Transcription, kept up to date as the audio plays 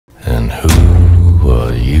who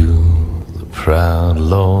are you? The proud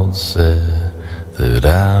Lord said that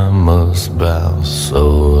I must bow so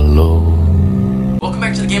low. Welcome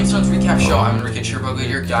back to the Game of Thrones Recap Show. I'm Enrique,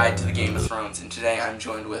 your guide to the Game of Thrones, and today I'm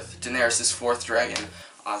joined with Daenerys' fourth dragon,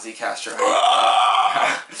 Ozzy Castro.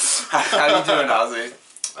 How you doing, Ozzy?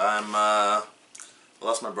 I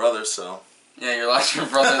lost my brother, so... Yeah, you lost your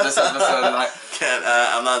brother this episode. And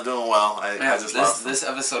I'm not doing well. I just lost him. This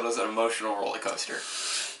episode was an emotional roller coaster.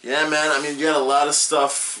 Yeah, man. I mean, you had a lot of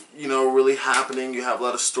stuff, really happening. You have a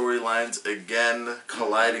lot of storylines, again,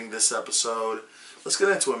 colliding this episode. Let's get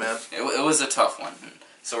into it, man. It was a tough one.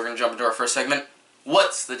 So we're going to jump into our first segment.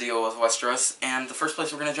 What's the deal with Westeros? And the first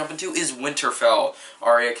place we're going to jump into is Winterfell.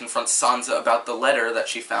 Arya confronts Sansa about the letter that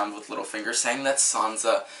she found with Littlefinger, saying that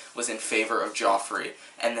Sansa was in favor of Joffrey.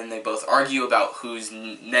 And then they both argue about whose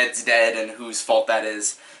Ned's dead and whose fault that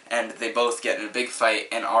is. And they both get in a big fight,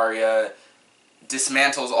 and Arya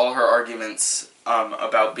dismantles all her arguments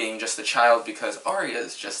about being just a child, because Arya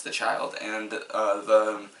is just the child, and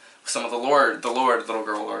the little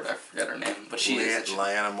girl lord, I forget her name, but she is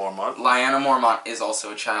Lyanna Mormont. Lyanna Mormont is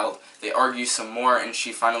also a child. They argue some more, and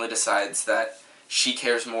she finally decides that she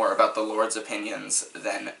cares more about the Lord's opinions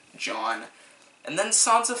than Jon. And then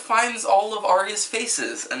Sansa finds all of Arya's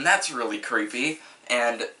faces, and that's really creepy.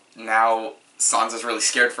 And now Sansa's really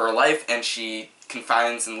scared for her life, and she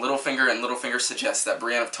confides in Littlefinger, and Littlefinger suggests that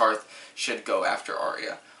Brienne of Tarth should go after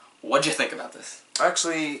Arya. What'd you think about this?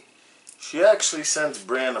 She actually sent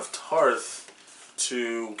Brienne of Tarth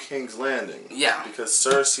to King's Landing. Yeah. Because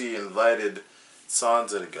Cersei invited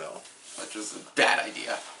Sansa to go. Which was a bad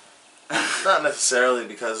idea. Not necessarily,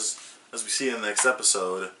 because, as we see in the next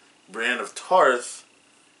episode, Brienne of Tarth,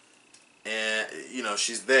 and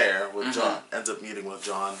she's there with Jon, ends up meeting with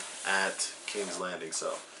Jon at King's Landing, so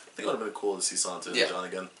I think it would have been cool to see Sansa and Jon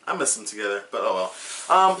again. I miss them together, but oh well.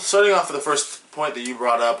 Starting off with the first point that you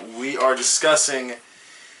brought up, we are discussing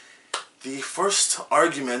the first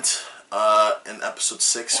argument in episode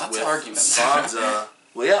 6 with Sansa.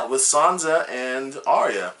 Well, yeah, with Sansa and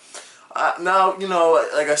Arya. Now,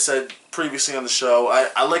 like I said previously on the show,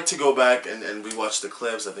 I like to go back and rewatch the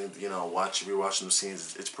clips. I think, rewatching the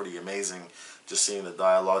scenes, it's pretty amazing. Just seeing the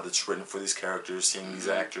dialogue that's written for these characters, seeing these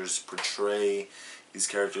actors portray these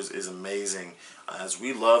characters is amazing. As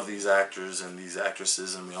we love these actors and these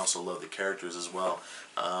actresses, and we also love the characters as well.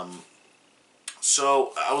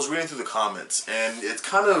 So, I was reading through the comments, and it's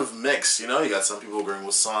kind of mixed, you got some people agreeing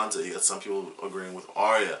with Sansa, you got some people agreeing with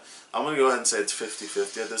Arya. I'm going to go ahead and say it's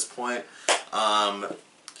 50-50 at this point.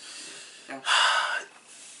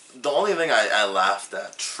 The only thing I laughed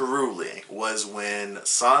at, truly, was when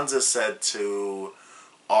Sansa said to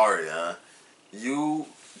Arya, "You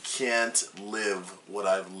can't live what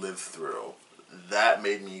I've lived through." That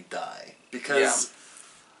made me die. Because...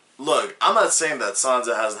 Look, I'm not saying that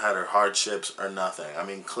Sansa hasn't had her hardships or nothing. I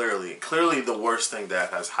mean, clearly the worst thing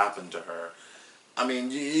that has happened to her. I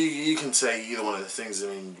mean, you can say either one of the things. I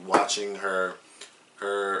mean, watching her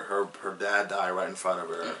dad die right in front of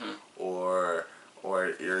her, or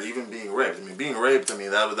even being raped. I mean, being raped. I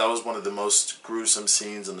mean, that was one of the most gruesome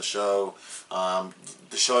scenes in the show.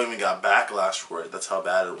 The show even got backlash for it. That's how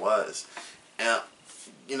bad it was, and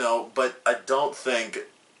but I don't think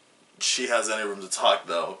she has any room to talk,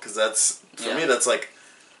 though, because that's, for me, that's like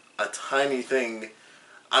a tiny thing.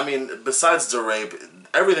 I mean, besides the rape,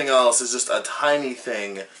 everything else is just a tiny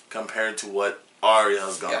thing compared to what Arya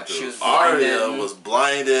has gone through. Arya was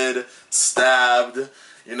blinded, stabbed,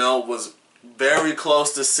 was very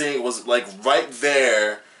close to seeing, was like right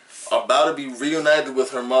there, about to be reunited with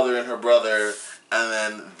her mother and her brother, and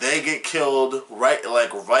then they get killed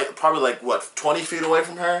probably like, what, 20 feet away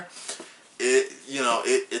from her?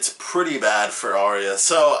 It's pretty bad for Arya.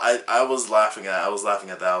 So I was laughing at that. I was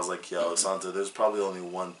like, yo, Sansa, there's probably only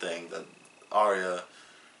one thing that Arya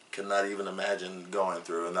cannot even imagine going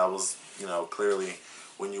through, and that was, clearly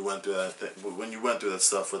when you went through that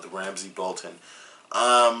stuff with Ramsay Bolton.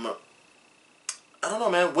 I don't know,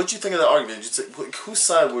 man. What'd you think of the argument? Whose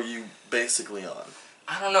side were you basically on?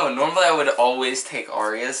 I don't know. Normally I would always take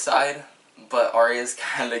Arya's side, but Arya's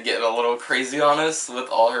kind of getting a little crazy on us with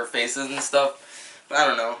all her faces and stuff. But I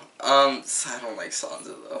don't know. I don't like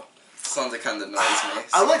Sansa, though. Sansa kind of annoys me.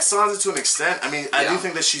 I like Sansa to an extent. I mean, I do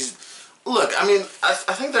think that she's... Look, I mean, I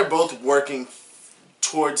think they're both working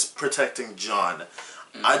towards protecting Jon.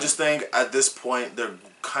 I just think at this point they're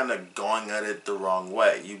kind of going at it the wrong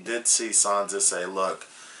way. You did see Sansa say, look,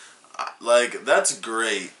 like, that's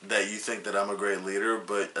great that you think that I'm a great leader,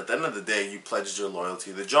 but at the end of the day, you pledged your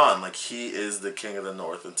loyalty to Jon. Like, he is the king of the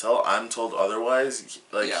North. Until I'm told otherwise,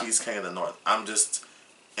 he's king of the North. I'm just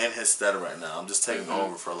in his stead right now. I'm just taking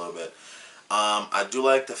over for a little bit. I do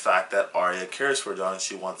like the fact that Arya cares for Jon and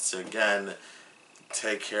she wants to, again,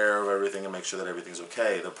 take care of everything and make sure that everything's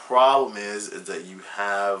okay. The problem is that you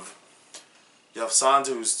have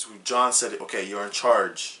Sansa who Jon said, okay, you're in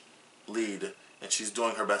charge, lead, and she's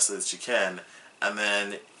doing her best as she can, and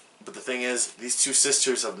then, but the thing is, these two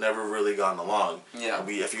sisters have never really gotten along. Yeah.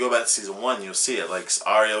 If you go back to season 1, you'll see it. Like,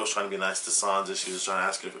 Arya was trying to be nice to Sansa, she was trying to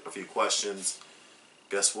ask her a few questions.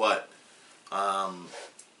 Guess what?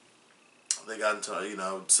 They got into,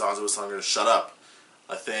 Sansa was telling her to shut up.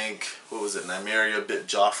 I think, what was it, Nymeria bit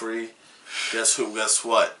Joffrey. Guess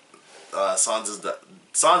what? Sansa's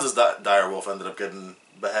direwolf ended up getting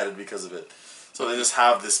beheaded because of it. So they just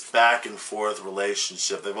have this back and forth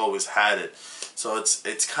relationship. They've always had it. So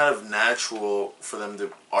it's kind of natural for them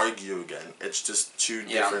to argue again. It's just two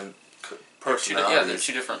different personalities. They're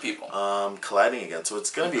two different people. Colliding again. So it's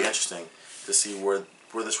going to be interesting to see where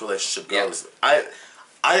this relationship goes. Yeah.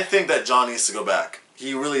 I think that Jon needs to go back.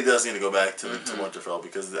 He really does need to go back to Winterfell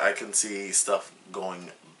because I can see stuff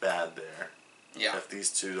going bad there. Yeah. If these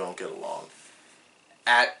two don't get along.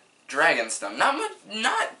 At Dragonstone,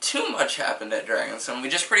 not too much happened at Dragonstone. We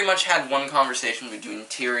just pretty much had one conversation between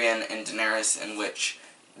Tyrion and Daenerys in which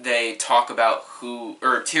they talk about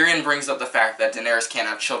Tyrion brings up the fact that Daenerys can't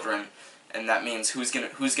have children, and that means who's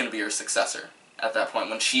gonna be her successor at that point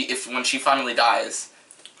when she finally dies,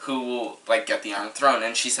 who will get the Iron Throne?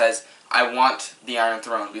 And she says, I want the Iron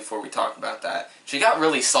Throne before we talk about that. She got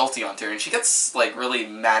really salty on Tyrion. She gets, really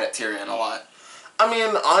mad at Tyrion a lot. I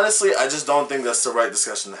mean, honestly, I just don't think that's the right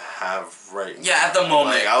discussion to have right now. Yeah, at the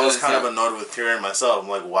moment. I was kind of annoyed with Tyrion myself. I'm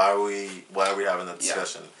like, why are we having that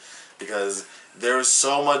discussion? Because there's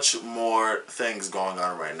so much more things going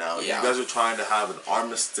on right now. Yeah. You guys are trying to have an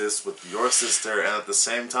armistice with your sister, and at the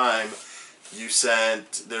same time, you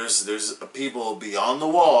sent there's people beyond the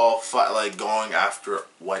wall going after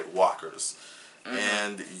White Walkers,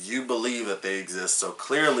 and you believe that they exist. So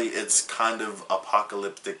clearly, it's kind of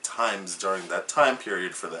apocalyptic times during that time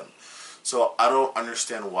period for them. So I don't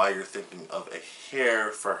understand why you're thinking of a heir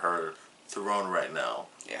for her throne right now.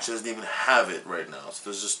 Yeah. She doesn't even have it right now.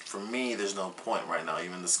 So for me, there's no point right now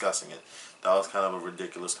even discussing it. That was kind of a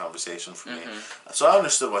ridiculous conversation for me. So I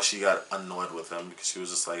understood why she got annoyed with him because she was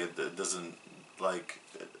just it doesn't,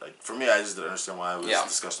 for me, I just didn't understand why it was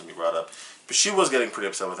discussed to be brought up. But she was getting pretty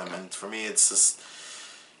upset with him, and for me, it's just,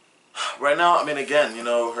 right now, I mean, again,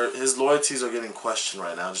 his loyalties are getting questioned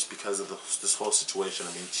right now just because of this whole situation.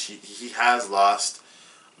 I mean, he has lost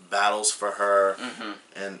battles for her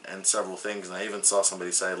and several things, and I even saw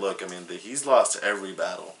somebody say, look, I mean, he's lost every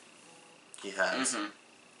battle. He has.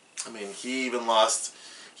 I mean, he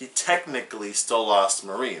technically still lost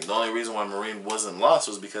Marine. The only reason why Marine wasn't lost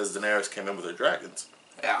was because Daenerys came in with her dragons.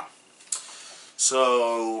 Yeah.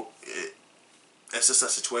 So, it's just a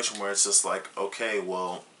situation where it's just okay,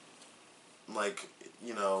 well,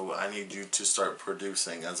 I need you to start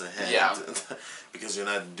producing as a hand. Yeah. Because you're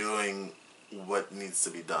not doing what needs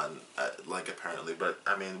to be done, apparently. But,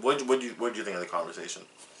 I mean, what do you think of the conversation?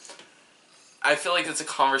 I feel like it's a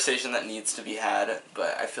conversation that needs to be had,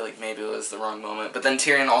 but I feel like maybe it was the wrong moment. But then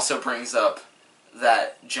Tyrion also brings up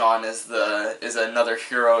that Jon is another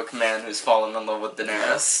heroic man who's fallen in love with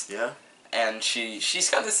Daenerys. Yeah. And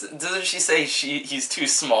she's got this. Doesn't she say he's too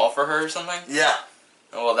small for her or something? Yeah.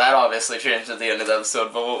 Well, that obviously changed at the end of the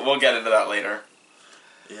episode, but we'll get into that later.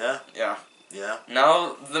 Yeah. Yeah. Yeah.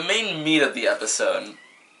 Now the main meat of the episode,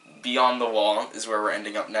 Beyond the Wall, is where we're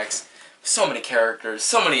ending up next. So many characters,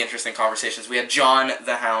 so many interesting conversations. We had Jon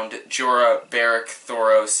the Hound, Jorah, Beric,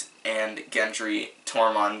 Thoros, and Gendry,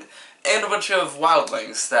 Tormund, and a bunch of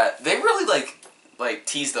wildlings that they really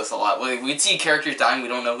teased us a lot. We'd see characters dying, we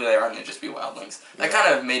don't know who they are, and they'd just be wildlings. That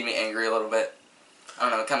kind of made me angry a little bit. I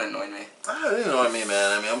don't know, it kind of annoyed me. You know what I mean,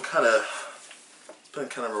 man. I mean, it's been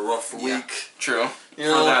kind of a rough week. Yeah, true. For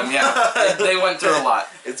them, yeah. they went through a lot.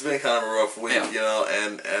 It's been kind of a rough week,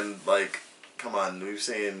 and come on, we've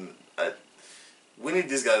seen... we need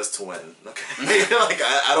these guys to win, okay?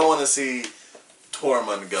 I don't want to see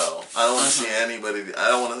Tormund go. I don't want to see anybody. I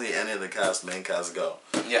don't want to see any of the main cast go.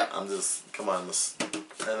 Yeah. I'm just, come on, let's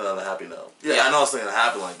end on a happy note. Yeah, I know it's not going to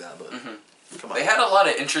happen like that, but come on. They had a lot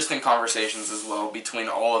of interesting conversations as well between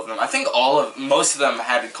all of them. I think most of them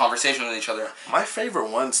had conversations with each other. My favorite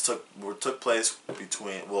ones took place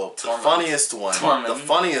between, Tormund. The funniest one. Tormund. The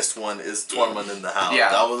funniest one is Tormund in the Hound.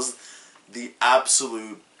 Yeah. That was the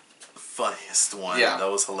absolute funniest one. Yeah.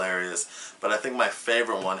 That was hilarious. But I think my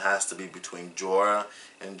favorite one has to be between Jorah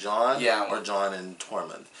and Jon, or Jon and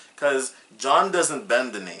Tormund. Because Jon doesn't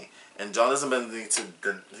bend the knee. And Jon doesn't bend the knee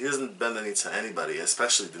he doesn't bend the knee to anybody,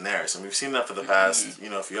 especially Daenerys. And we've seen that for the past,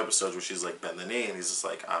 a few episodes where she's like bend the knee, and he's just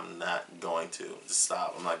like, I'm not going to. Just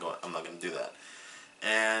stop. I'm not going to do that.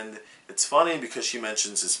 And it's funny because she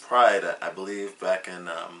mentions his pride. I believe back in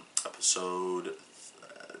episode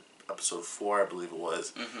 4, I believe it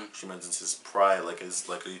was. She mentions his pride, like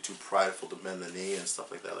are you too prideful to bend the knee and stuff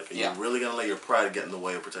like that? Like, are you really gonna let your pride get in the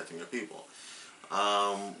way of protecting your people?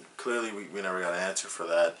 Clearly, we never got an answer for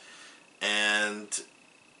that. And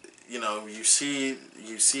you see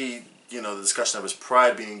the discussion of his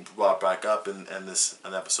pride being brought back up in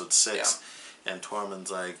episode 6, and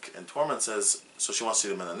Tormund says, so she wants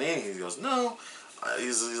you to bend the knee. He goes, no.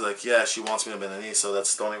 He's like, yeah, she wants me to bend the knee, so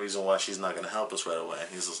that's the only reason why she's not going to help us right away.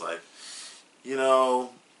 He's just like,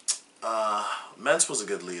 Mence was a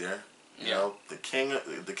good leader. The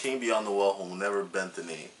king beyond the wall who never bent the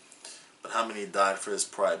knee. But how many died for his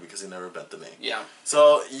pride because he never bent the knee? Yeah.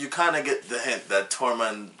 So you kind of get the hint that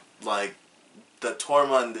Tormund,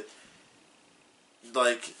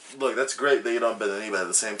 look, that's great that you don't bend the knee, but at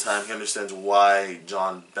the same time, he understands why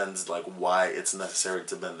Jon bends, why it's necessary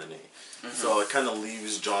to bend the knee. So it kind of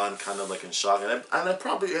leaves Jon kind of in shock, and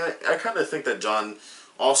I kind of think that Jon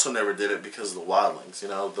also never did it because of the wildlings.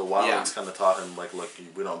 The wildlings kind of taught him look,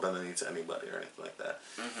 we don't bend the knee to anybody or anything like that.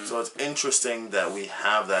 So it's interesting that we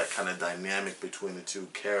have that kind of dynamic between the two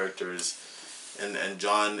characters, and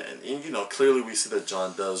Jon, and clearly we see that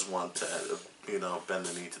Jon does want to bend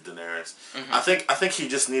the knee to Daenerys. I think he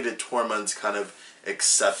just needed Tormund's kind of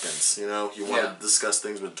acceptance. He wanted to discuss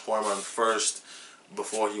things with Tormund first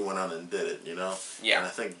before he went on and did it, Yeah. And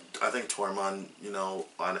I think Tormund,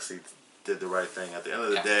 honestly did the right thing. At the end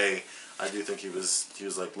of the day, I do think he was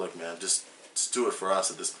like, look, man, just do it for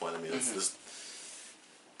us at this point. I mean, it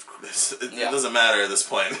doesn't matter at this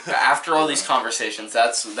point. After all these conversations,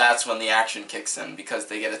 that's when the action kicks in, because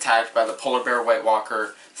they get attacked by the polar bear White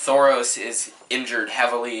Walker. Thoros is injured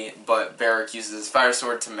heavily, but Beric uses his fire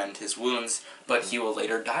sword to mend his wounds, but he will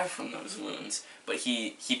later die from those wounds. But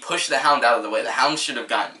he pushed the Hound out of the way. The Hound should have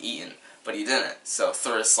gotten eaten, but he didn't. So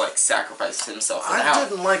Thoros sacrificed himself for the Hound. I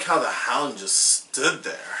didn't like how the Hound just stood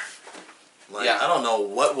there. I don't know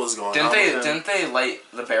what was going on. Didn't they light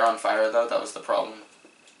the bear on fire though? That was the problem.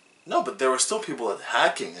 No, but there were still people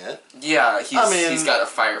attacking it. Yeah, he's got a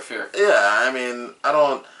fire fear. Yeah, I mean, I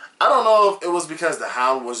don't know if it was because the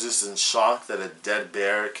Hound was just in shock that a dead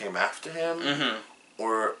bear came after him,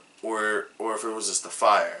 or if it was just the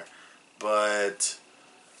fire. But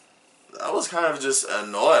I was kind of just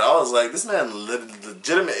annoyed. I was like, this man lived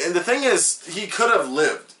legitimate, and the thing is, he could have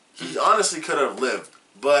lived. He honestly could have lived,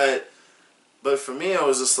 but for me, it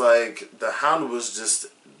was just like the Hound was just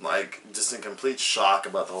in complete shock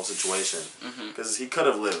about the whole situation, because he could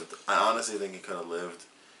have lived. I honestly think he could have lived,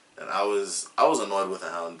 and I was annoyed with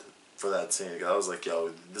the Hound for that scene, because I was like,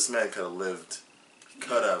 yo, this man could have lived. He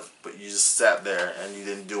could have, but you just sat there and you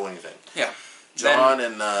didn't do anything. Yeah. Jon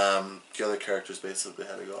and the other characters basically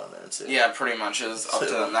had to go on there and see. Yeah, pretty much. It was up to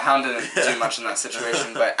them. The Hound didn't do much in that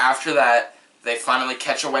situation, but after that, they finally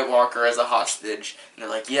catch a White Walker as a hostage, and they're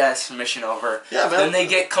like, yes, mission over. Yeah, man. Then they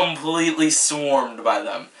get completely swarmed by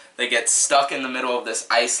them. They get stuck in the middle of this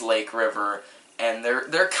ice lake river, and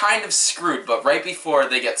they're kind of screwed, but right before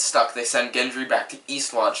they get stuck, they send Gendry back to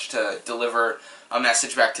Eastwatch to deliver a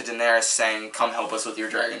message back to Daenerys saying, come help us with your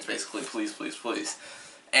dragons, basically, please, please, please.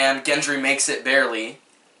 And Gendry makes it barely,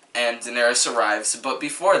 and Daenerys arrives, but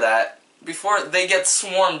before they get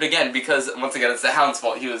swarmed again, because, once again, it's the Hound's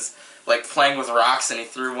fault. He was playing with rocks, and he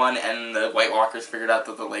threw one, and the White Walkers figured out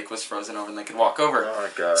that the lake was frozen over and they could walk over. Oh my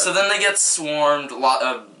god. So then they get swarmed,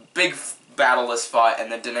 a big battle is fought,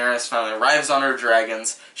 and then Daenerys finally arrives on her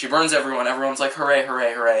dragons. She burns everyone. Everyone's like, hooray,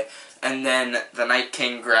 hooray, hooray. And then the Night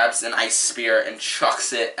King grabs an ice spear and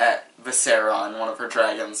chucks it at Visera, one of her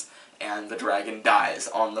dragons, and the dragon dies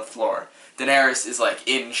on the floor. Daenerys is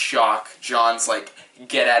in shock. Jon's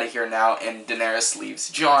get out of here now, and Daenerys leaves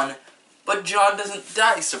Jon. But Jon doesn't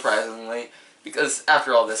die, surprisingly, because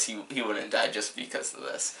after all this, he wouldn't die just because of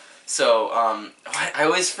this. So, I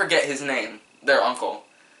always forget his name. Their uncle.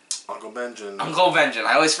 Uncle Benjen. Uncle Benjen.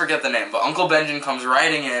 I always forget the name. But Uncle Benjen comes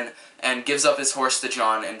riding in and gives up his horse to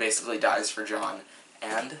Jon and basically dies for Jon.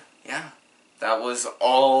 And, yeah, that was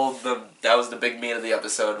the big meat of the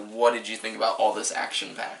episode. What did you think about all this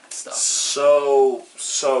action-packed stuff? So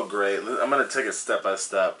great. I'm going to take it step by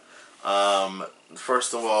step.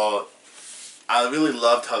 First of all, I really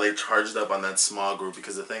loved how they charged up on that small group,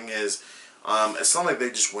 because the thing is, it's not like they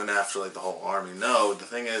just went after the whole army. No, the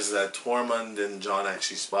thing is that Tormund and Jon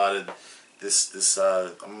actually spotted this.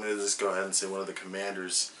 I'm gonna just go ahead and say one of the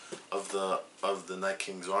commanders of the Night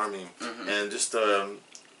King's army, and just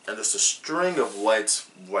and just a string of whites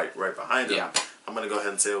right behind him. Yeah. I'm gonna go ahead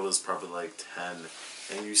and say it was probably like 10.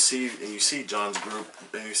 And you see John's group,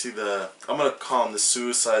 and you see I'm gonna call them the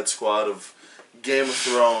Suicide Squad of Game of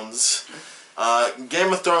Thrones.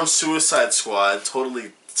 Game of Thrones Suicide Squad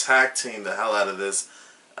totally tag teamed the hell out of this,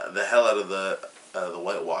 the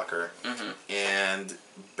White Walker, and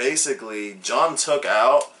basically John took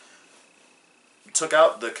out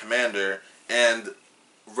the commander, and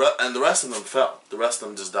the rest of them fell. The rest of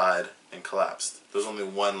them just died and collapsed. There's only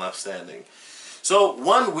one left standing. So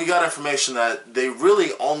we got information that they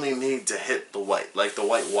really only need to hit the White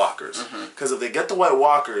Walkers, because if they get the White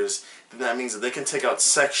Walkers, then that means that they can take out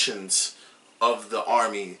sections of the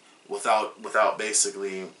army without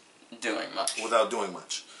basically doing much.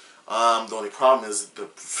 The only problem is they're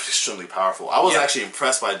extremely powerful. I was actually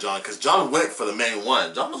impressed by John, because John went for the main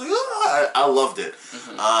one. John was like, oh, I loved it.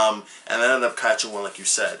 And then ended up catching one, like you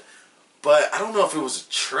said. But I don't know if it was a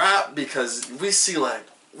trap, because we see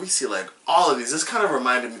all of these. This kind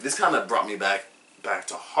of brought me back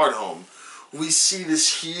to Hardhome. We see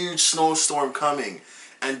this huge snowstorm coming,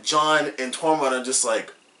 and John and Tormund are just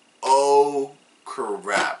like, oh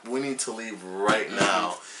crap, we need to leave right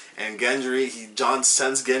now. And Gendry, John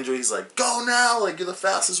sends Gendry, he's like, go now, like, you're the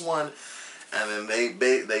fastest one. And then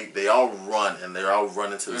they all run, and they all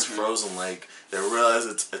run into this frozen lake. They realize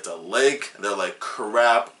it's a lake, they're like,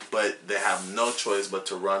 crap, but they have no choice but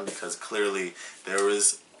to run, because clearly there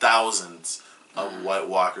is thousands of White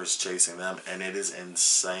Walkers chasing them, and it is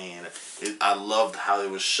insane. I loved how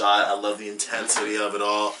it was shot, I love the intensity of it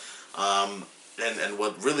all. And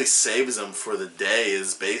what really saves them for the day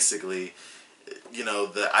is basically,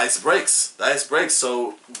 the ice breaks.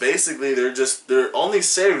 So basically, they're only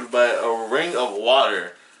saved by a ring of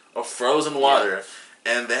water, of frozen water,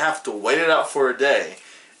 and they have to wait it out for a day.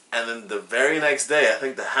 And then the very next day, I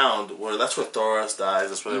think the Hound, that's where Thoros dies.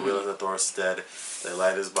 That's where they realize that Thoros is dead. They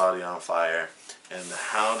light his body on fire, and the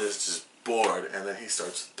Hound is just bored, and then he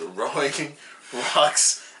starts throwing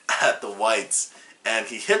rocks at the Whites, and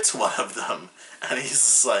he hits one of them, and he's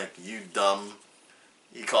just like, you dumb.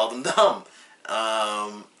 He called them dumb.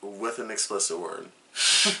 With an explicit word.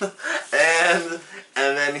 and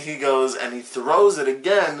then he goes and he throws it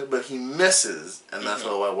again, but he misses, and that's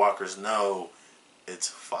why the White Walkers know it's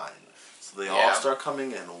fine. So they all start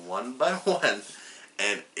coming in one by one,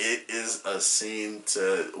 and it is a scene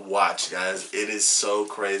to watch, guys. It is so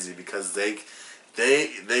crazy, because they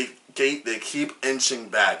keep inching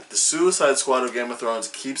back. The Suicide Squad of Game of Thrones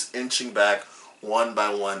keeps inching back one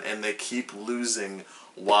by one, and they keep losing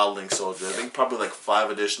wildling soldiers. I think probably like 5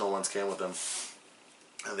 additional ones came with them,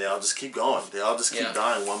 and they all just keep going. They all just keep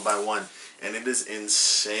dying one by one, and it is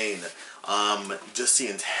insane. Just the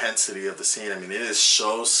intensity of the scene. I mean, it is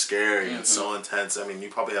so scary and so intense. I mean, you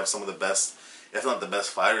probably have some of the best, if not the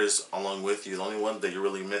best, fighters along with you. The only one that you're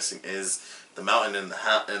really missing is the Mountain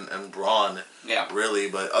and Braun. Yeah. Really,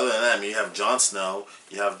 but other than that, I mean, you have Jon Snow,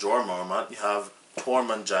 you have Jorah Mormont, you have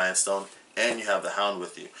Tormund Giantstone, and you have the Hound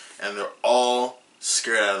with you, and they're all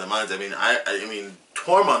scared out of their minds. I mean,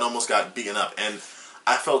 Tormund almost got beaten up, and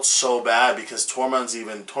I felt so bad, because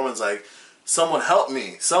Tormund's like, someone help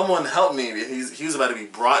me, he was about to be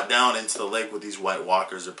brought down into the lake with these White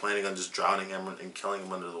Walkers. They're planning on just drowning him and killing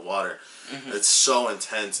him under the water. It's so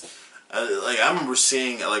intense. I remember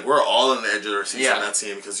seeing, we're all on the edge of our seats in that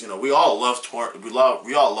scene, because we all love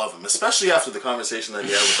we all love him, especially after the conversation that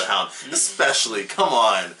he had with the Hound. Especially, come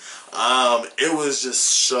on, it was just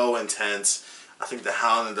so intense. I think the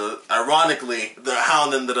Hound ironically, the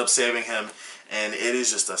Hound ended up saving him, and it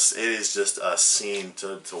is just a scene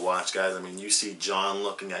to watch, guys. I mean, you see John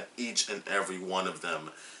looking at each and every one of them.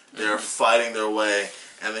 They're fighting their way,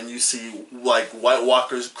 and then you see White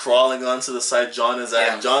Walkers crawling onto the side John is at,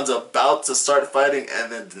 and John's about to start fighting,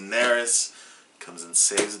 and then Daenerys comes and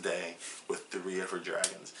saves the day with 3 of her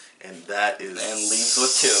dragons, and that is and leaves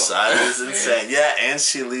with 2. That is insane. Yeah, and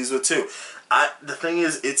she leaves with 2. The thing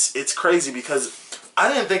is, it's crazy, because I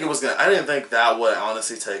didn't think that would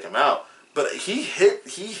honestly take him out, but he hit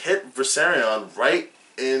Viserion right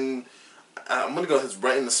in. I'm gonna go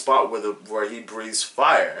right in the spot where he breathes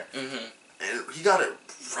fire, and he got it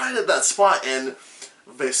right at that spot, and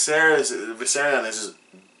Viserion is just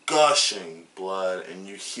gushing blood, and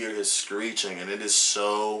you hear his screeching, and it is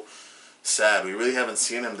so sad. We really haven't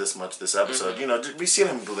seen him this much this episode. We've seen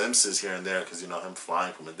him glimpses here and there, because him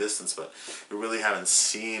flying from a distance, but we really haven't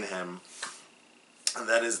seen him. And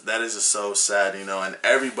that is just so sad, and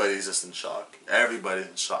everybody's just in shock. Everybody's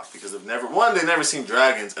in shock, because they've never seen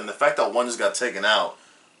dragons, and the fact that one just got taken out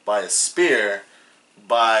by a spear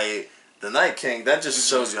by the Night King, that just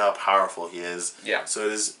shows you how powerful he is. Yeah. So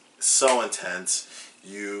it is so intense.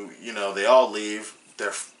 you know, they all leave.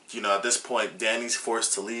 They're, you know, at this point, Danny's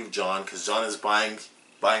forced to leave John because John is buying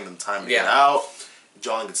them time to get out.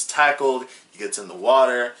 John gets tackled. He gets in the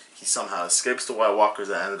water. He somehow escapes the White Walkers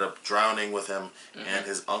that ended up drowning with him, and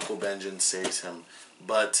his Uncle Benjamin saves him.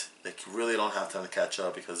 But they really don't have time to catch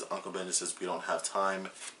up because Uncle Benjamin says we don't have time,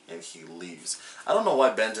 and he leaves. I don't know why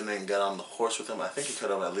Benjamin didn't get on the horse with him. I think he could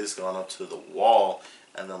have at least gone up to the wall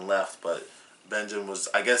and then left, but Benjamin was,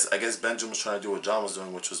 I guess Benjamin was trying to do what John was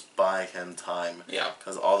doing, which was buy him time. Yeah.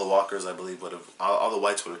 Because all the walkers, I believe, all the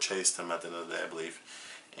whites would have chased him at the end of the day, I believe.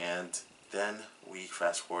 And then we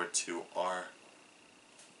fast forward to our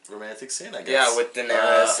romantic scene, I guess. Yeah, with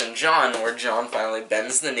Daenerys and John, where John finally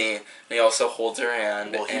bends the knee, and he also holds her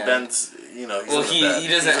hand. Well, he bends, you know, he's he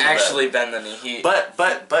doesn't actually bend the knee.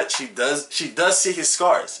 But she does see his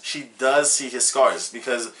scars. She does see his scars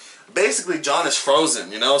because basically John is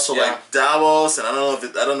frozen, you know. So like Davos, and I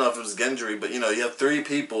don't know if it was Gendry, but you know, you have 3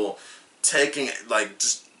 people taking, like,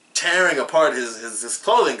 just tearing apart his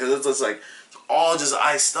clothing because it's just like all just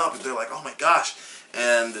iced up, and they're like, oh my gosh.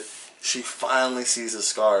 And she finally sees his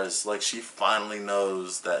scars. Like, she finally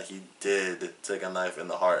knows that he did take a knife in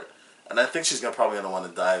the heart. And I think she's probably going to want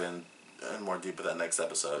to dive in more deep with that next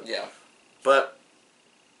episode. Yeah. But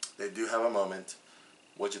they do have a moment.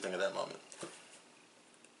 What'd you think of that moment?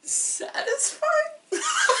 Satisfying?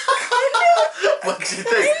 What'd you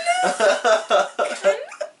think?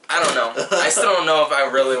 I don't know. I still don't know if I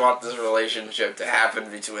really want this relationship to happen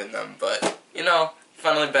between them, but, you know,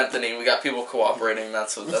 finally bent the knee. We got people cooperating.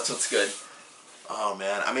 That's what's good. Oh,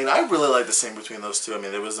 man. I mean, I really like the scene between those two. I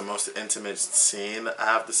mean, it was the most intimate scene, I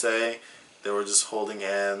have to say. They were just holding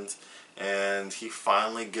hands, and he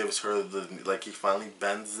finally gives her he finally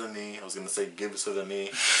bends the knee. I was going to say gives her the knee.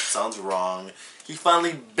 Sounds wrong. He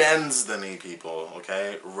finally bends the knee, people,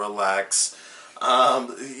 okay? Relax.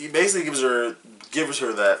 He basically gives her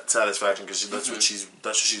that satisfaction because that's what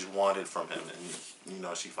she's wanted from him, and you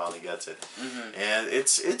know, she finally gets it. And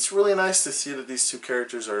it's really nice to see that these two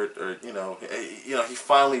characters are you know, he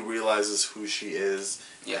finally realizes who she is.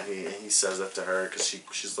 Yeah. And he says that to her because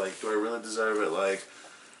she's like, do I really deserve it? Like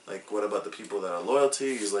what about the people that are loyal to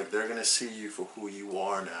you? He's like, they're gonna see you for who you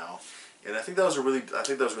are now. And I think that was a really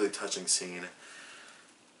touching scene.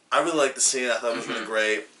 I really liked the scene. I thought it was really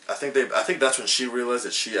great. I think that's when she realized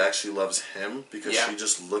that she actually loves him because she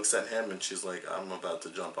just looks at him and she's like, I'm about to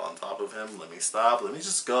jump on top of him. Let me stop. Let me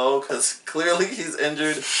just go because clearly he's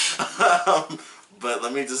injured. But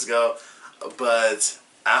let me just go. But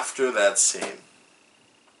after that scene,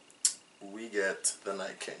 we get the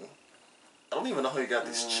Night King. I don't even know how you got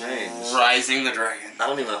these chains. Rising the Dragon. I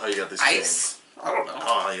don't even know how you got these Ice? chains. I don't know. I don't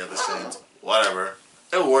know how you got these chains. Whatever.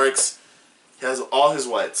 It works. He has all his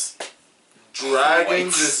whites. Dragging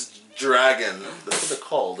this dragon. That's what they're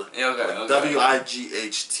called. Yeah, okay.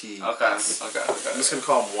 W-I-G-H-T. Okay. I'm just going to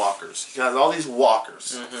call them walkers. He has all these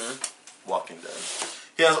walkers. Walking Dead.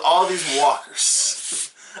 He has all these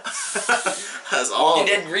walkers. Walking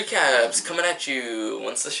Dead recaps coming at you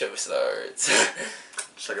once the show starts.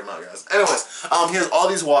 Check him out, guys. Anyways, he has all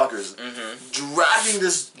these walkers dragging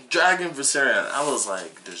this dragon Viserion. I was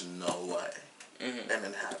like, there's no way. And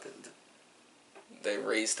it happened. They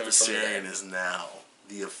raised him Viserion is now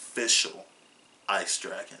the official Ice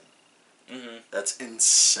Dragon. That's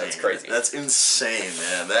insane. That's crazy. That's insane,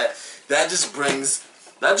 man. That just brings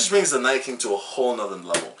the Night King to a whole nother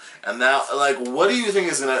level. And now, like, what do you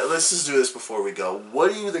think is gonna? Let's just do this before we go.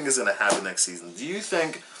 What do you think is gonna happen next season? Do you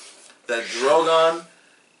think that Drogon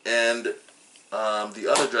and the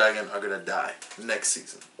other dragon are gonna die next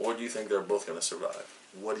season, or do you think they're both gonna survive?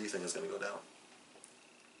 What do you think is gonna go down?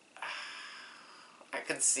 I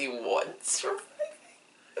can see one surviving.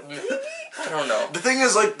 Maybe? I don't know. The thing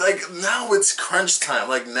is, like now it's crunch time.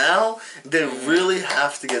 Like now they really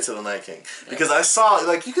have to get to the Night King because I saw,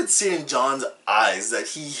 like, you could see in John's eyes that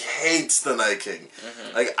he hates the Night King.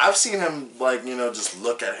 Like I've seen him, like, you know, just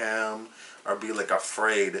look at him or be like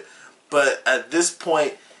afraid, but at this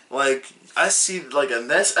point, like, I see, like, in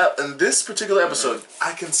this particular episode,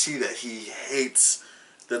 I can see that he hates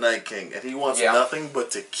the Night King and he wants nothing but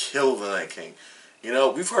to kill the Night King. You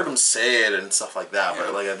know, we've heard him say it and stuff like that,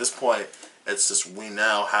 but like at this point, it's just we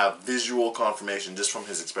now have visual confirmation just from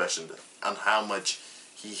his expression on how much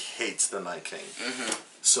he hates the Night King.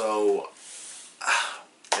 So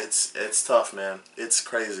it's tough, man. It's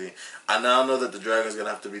crazy. I now know that the dragon's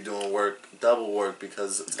gonna have to be doing double work,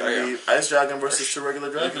 because it's gonna be Ice Dragon versus 2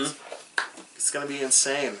 regular dragons. It's gonna be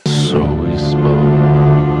insane. So we spoke.